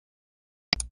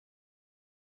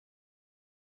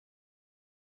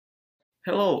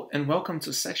Hello and welcome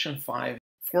to Section 5,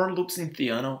 For Loops in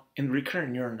Theano and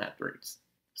Recurrent Neural Networks.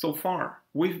 So far,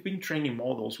 we've been training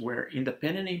models where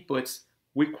independent inputs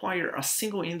require a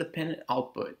single independent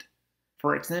output.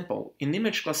 For example, in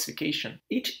image classification,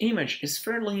 each image is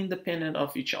fairly independent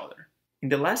of each other. In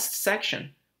the last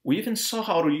section, we even saw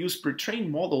how to use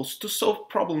pre-trained models to solve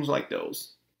problems like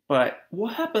those. But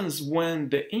what happens when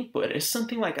the input is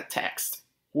something like a text,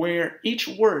 where each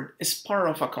word is part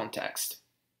of a context?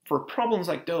 For problems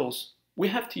like those, we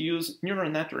have to use neural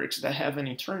networks that have an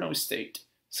internal state,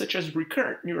 such as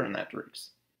recurrent neural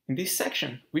networks. In this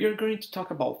section, we are going to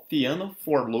talk about Theano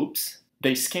for loops,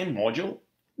 the scan module,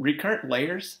 recurrent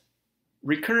layers,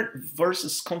 recurrent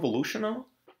versus convolutional,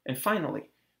 and finally,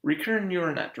 recurrent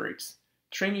neural networks,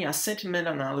 training a sentiment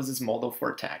analysis model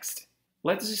for text.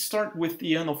 Let's start with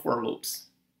Theano for loops,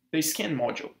 the scan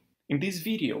module. In this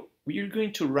video, we are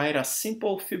going to write a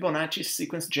simple Fibonacci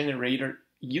sequence generator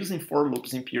using for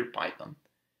loops in pure Python,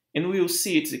 and we will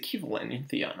see its equivalent in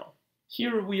Theano.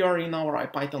 Here we are in our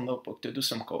IPython notebook to do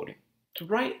some coding. To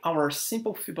write our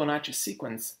simple Fibonacci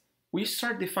sequence, we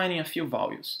start defining a few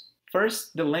values.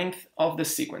 First, the length of the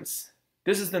sequence.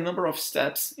 This is the number of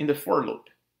steps in the for loop.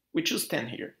 We choose 10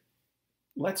 here.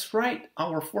 Let's write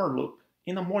our for loop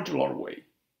in a modular way.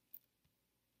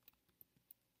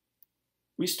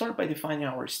 We start by defining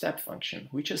our step function,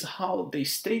 which is how the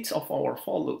states of our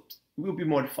for loops will be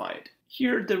modified.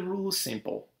 Here the rule is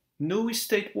simple. Null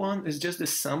state 1 is just the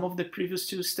sum of the previous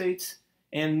two states,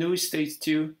 and null state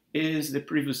 2 is the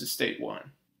previous state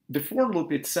 1. The for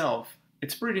loop itself,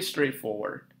 it's pretty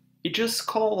straightforward. It just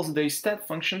calls the step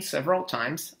function several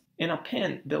times and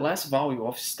append the last value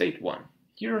of state 1.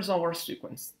 Here's our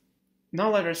sequence.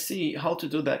 Now let us see how to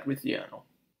do that with Theano.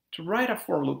 To write a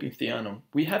for loop in Theano,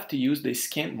 we have to use the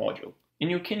scan module,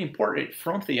 and you can import it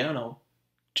from Theano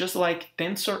just like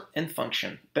tensor and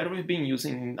function that we've been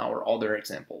using in our other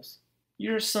examples.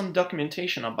 Here's some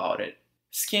documentation about it.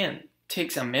 Scan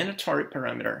takes a mandatory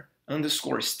parameter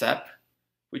underscore step,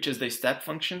 which is the step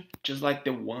function, just like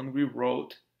the one we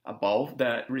wrote above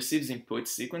that receives input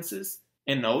sequences,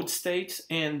 and node states,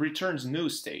 and returns new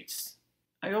states.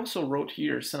 I also wrote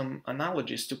here some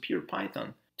analogies to pure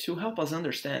Python to help us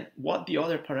understand what the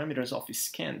other parameters of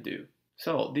scan do.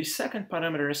 So the second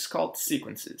parameter is called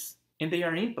sequences, and they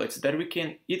are inputs that we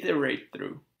can iterate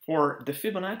through. For the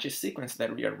Fibonacci sequence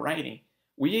that we are writing,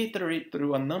 we iterate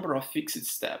through a number of fixed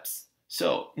steps.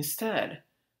 So instead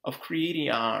of creating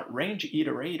a range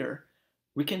iterator,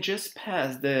 we can just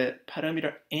pass the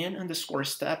parameter n underscore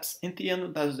steps, and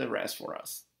Theano does the rest for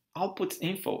us. Output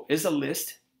info is a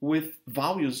list with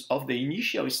values of the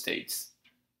initial states.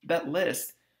 That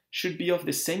list should be of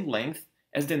the same length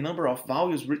as the number of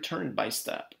values returned by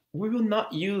step. We will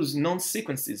not use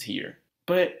non-sequences here,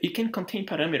 but it can contain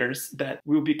parameters that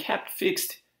will be kept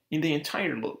fixed in the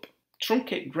entire loop.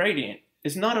 Truncate gradient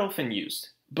is not often used,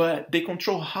 but they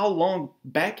control how long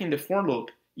back in the for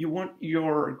loop you want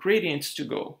your gradients to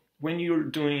go when you're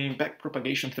doing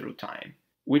backpropagation through time,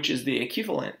 which is the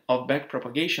equivalent of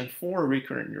backpropagation for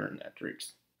recurrent neural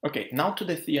networks. Okay, now to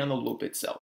the Theano loop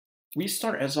itself. We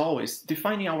start, as always,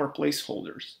 defining our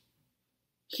placeholders.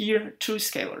 Here, two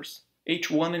scalars,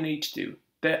 h1 and h2,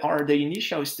 that are the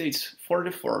initial states for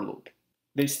the for loop.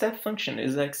 The step function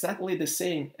is exactly the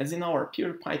same as in our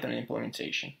pure Python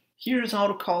implementation. Here's how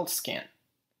to call scan.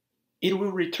 It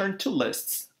will return two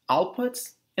lists,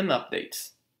 outputs and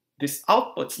updates. This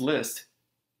outputs list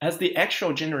has the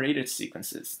actual generated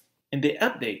sequences, and the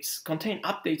updates contain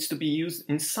updates to be used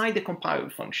inside the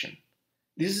compiled function.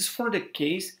 This is for the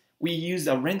case we use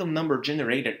a random number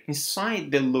generated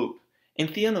inside the loop, and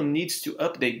Theano needs to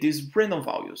update these random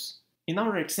values. In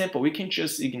our example, we can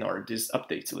just ignore this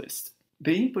updates list.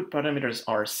 The input parameters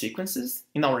are sequences,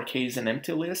 in our case an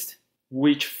empty list,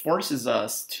 which forces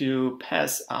us to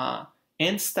pass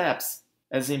n steps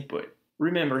as input.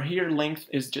 Remember, here length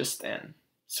is just n,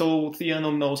 so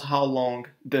Theano knows how long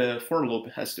the for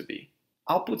loop has to be.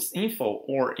 Outputs info,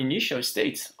 or initial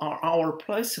states, are our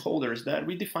placeholders that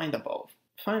we defined above.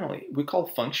 Finally, we call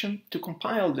function to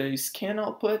compile the scan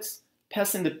outputs,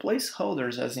 passing the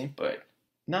placeholders as input.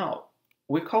 Now,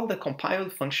 we call the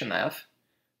compiled function f,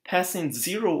 passing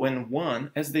 0 and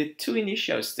 1 as the two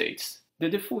initial states, the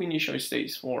default initial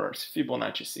states for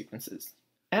Fibonacci sequences.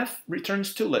 F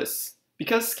returns two lists,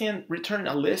 because scan returns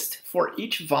a list for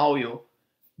each value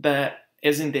that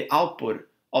is in the output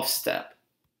of step.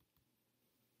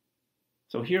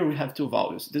 So here we have two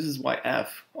values. This is why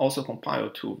f also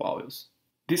compiled two values.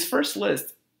 This first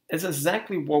list is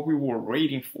exactly what we were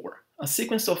waiting for, a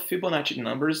sequence of Fibonacci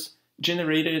numbers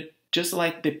generated just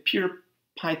like the pure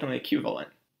Python equivalent.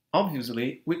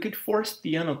 Obviously, we could force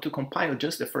Theano to compile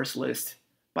just the first list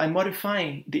by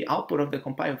modifying the output of the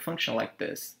compile function like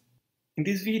this. In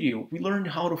this video, we learned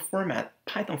how to format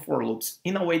Python for loops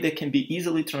in a way that can be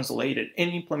easily translated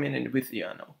and implemented with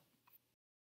Theano.